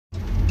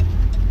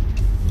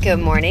Good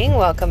morning.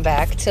 Welcome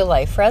back to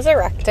Life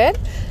Resurrected.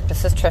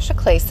 This is Trisha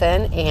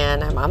Clayson,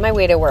 and I'm on my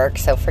way to work,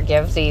 so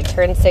forgive the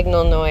turn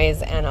signal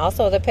noise and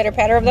also the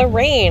pitter-patter of the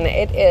rain.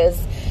 It is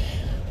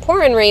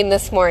pouring rain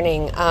this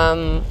morning,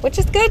 which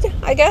is good,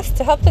 I guess,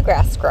 to help the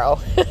grass grow.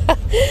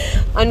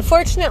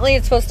 Unfortunately,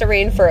 it's supposed to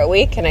rain for a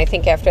week, and I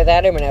think after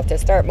that I'm going to have to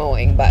start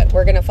mowing, but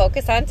we're going to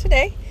focus on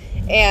today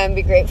and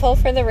be grateful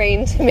for the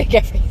rain to make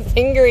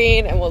everything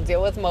green, and we'll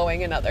deal with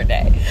mowing another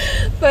day.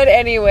 But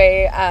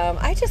anyway,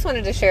 I just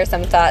wanted to share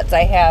some thoughts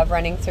I have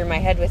running through my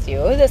head with you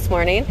this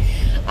morning.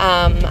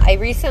 I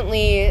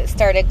recently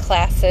started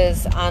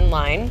classes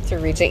online through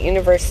Regent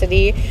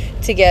University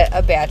to get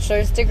a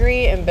bachelor's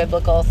degree in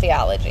biblical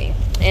theology.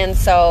 And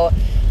so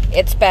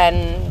it's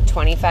been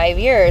 25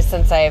 years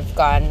since I've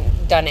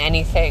done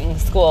anything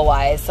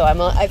school-wise, so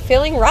I'm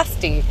feeling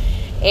rusty.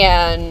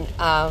 And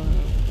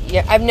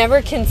I've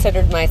never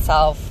considered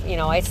myself,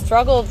 I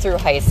struggled through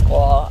high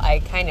school.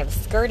 I kind of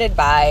skirted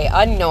by,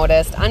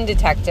 unnoticed,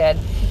 undetected.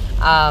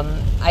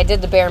 I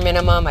did the bare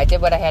minimum. I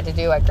did what I had to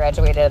do. I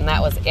graduated, and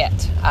that was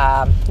it.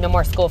 No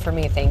more school for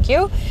me, thank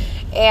you.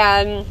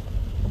 And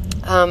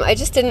I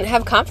just didn't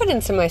have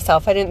confidence in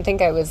myself. I didn't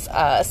think I was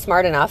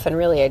smart enough, and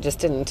really I just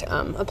didn't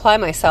apply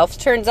myself.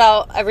 Turns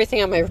out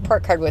everything on my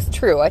report card was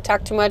true. I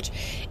talk too much,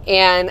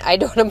 and I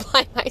don't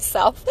apply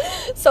myself.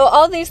 So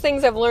all these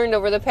things I've learned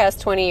over the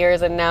past 20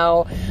 years, and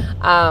now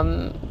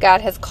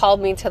God has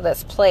called me to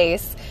this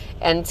place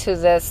and to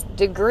this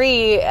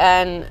degree,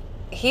 and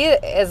He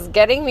is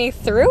getting me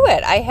through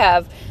it.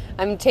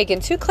 I'm taking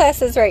 2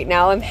 classes right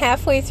now. I'm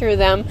halfway through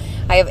them.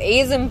 I have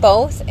A's in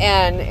both,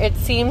 and it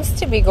seems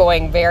to be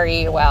going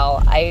very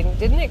well. I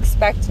didn't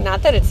expect,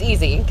 not that it's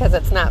easy, because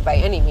it's not by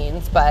any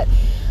means, but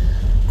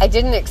I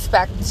didn't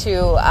expect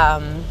to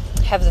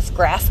have this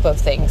grasp of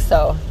things.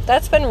 So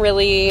that's been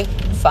really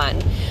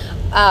fun.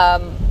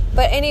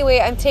 But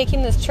anyway, I'm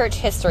taking this church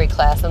history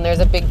class, and there's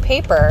a big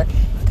paper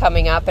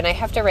coming up, and I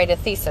have to write a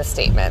thesis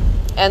statement,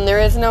 and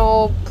there is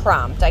no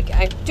prompt.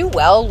 I do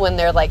well when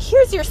they're like,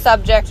 here's your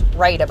subject,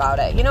 write about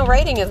it.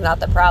 Writing is not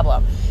the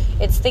problem.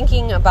 It's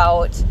thinking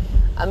about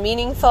a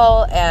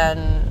meaningful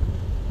and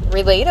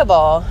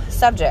relatable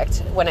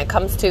subject when it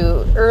comes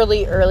to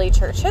early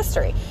church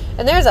history.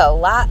 And there's a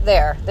lot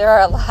there. There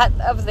are a lot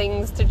of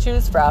things to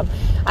choose from.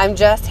 I'm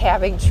just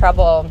having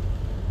trouble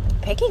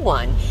picking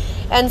one.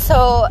 And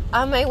so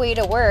on my way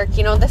to work,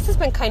 this has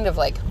been kind of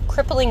like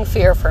crippling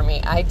fear for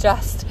me.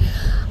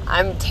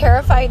 I'm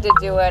terrified to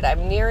do it.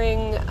 I'm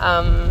nearing,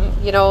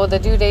 the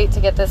due date to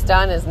get this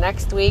done is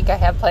next week. I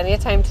have plenty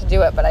of time to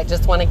do it, but I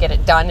just want to get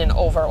it done and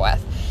over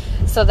with.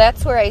 So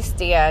that's where I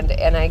stand,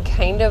 and I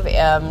kind of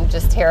am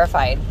just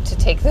terrified to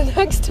take the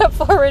next step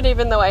forward,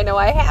 even though I know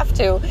I have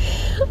to,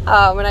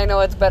 and I know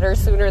it's better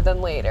sooner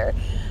than later.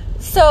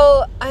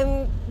 So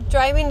I'm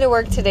driving to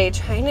work today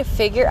trying to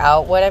figure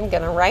out what I'm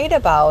going to write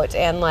about,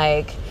 and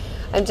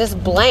I'm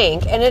just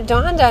blank, and it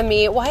dawned on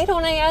me, why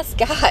don't I ask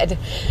God?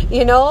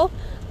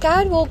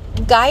 God will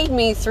guide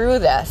me through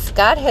this.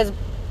 God has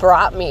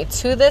brought me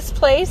to this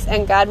place,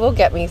 and God will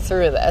get me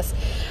through this.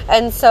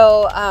 And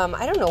so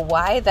I don't know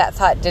why that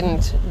thought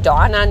didn't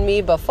dawn on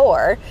me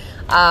before,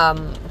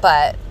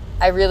 but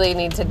I really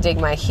need to dig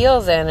my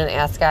heels in and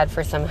ask God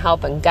for some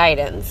help and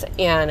guidance,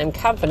 and I'm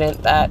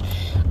confident that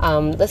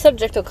the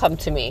subject will come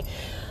to me.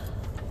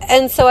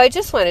 And so I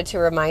just wanted to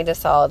remind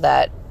us all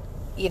that,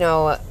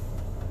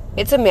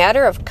 it's a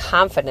matter of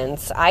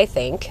confidence, I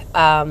think,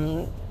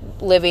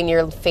 living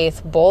your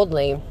faith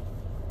boldly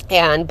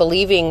and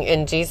believing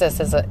in Jesus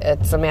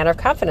it's a matter of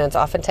confidence.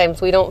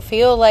 Oftentimes we don't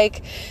feel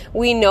like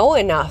we know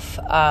enough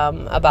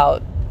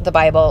about the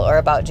Bible or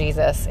about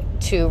Jesus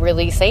to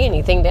really say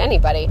anything to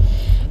anybody.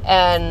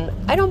 And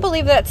I don't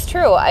believe that's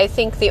true. I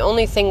think the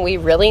only thing we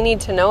really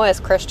need to know as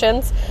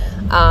Christians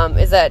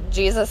is that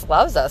Jesus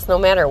loves us no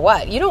matter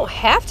what. You don't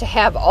have to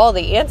have all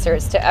the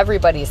answers to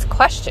everybody's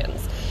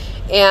questions.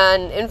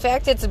 And in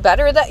fact, it's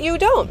better that you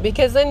don't,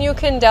 because then you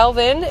can delve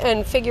in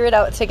and figure it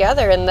out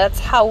together. And that's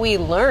how we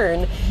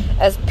learn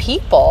as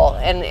people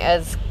and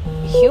as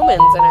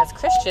humans and as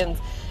Christians.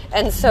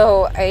 And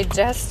so I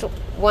just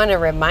want to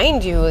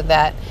remind you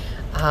that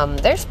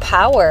there's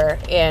power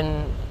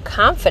in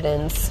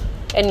confidence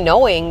and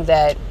knowing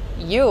that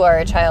you are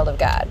a child of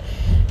God.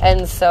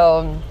 And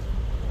so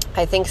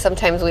I think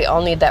sometimes we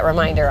all need that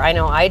reminder. I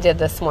know I did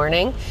this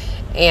morning,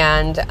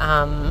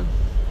 and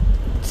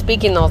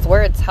speaking those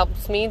words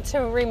helps me to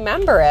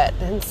remember it.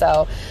 And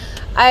so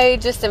I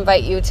just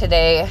invite you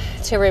today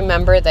to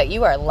remember that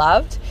you are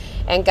loved,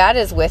 and God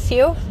is with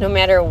you no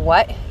matter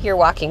what you're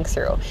walking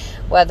through,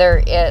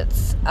 whether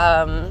it's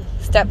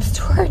steps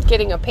toward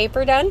getting a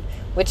paper done,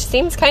 which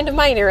seems kind of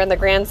minor in the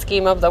grand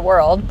scheme of the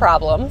world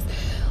problems,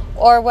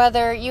 or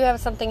whether you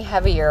have something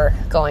heavier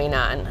going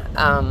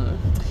on.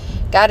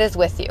 God is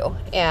with you,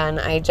 and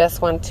I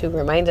just want to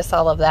remind us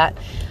all of that.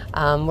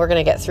 We're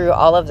going to get through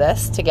all of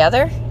this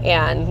together,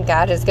 and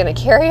God is going to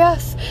carry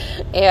us,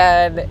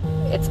 and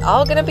it's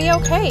all going to be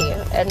okay.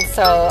 And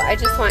so I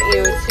just want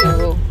you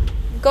to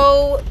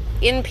go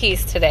in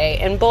peace today,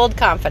 in bold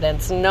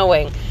confidence,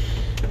 knowing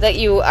that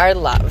you are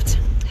loved.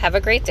 Have a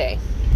great day.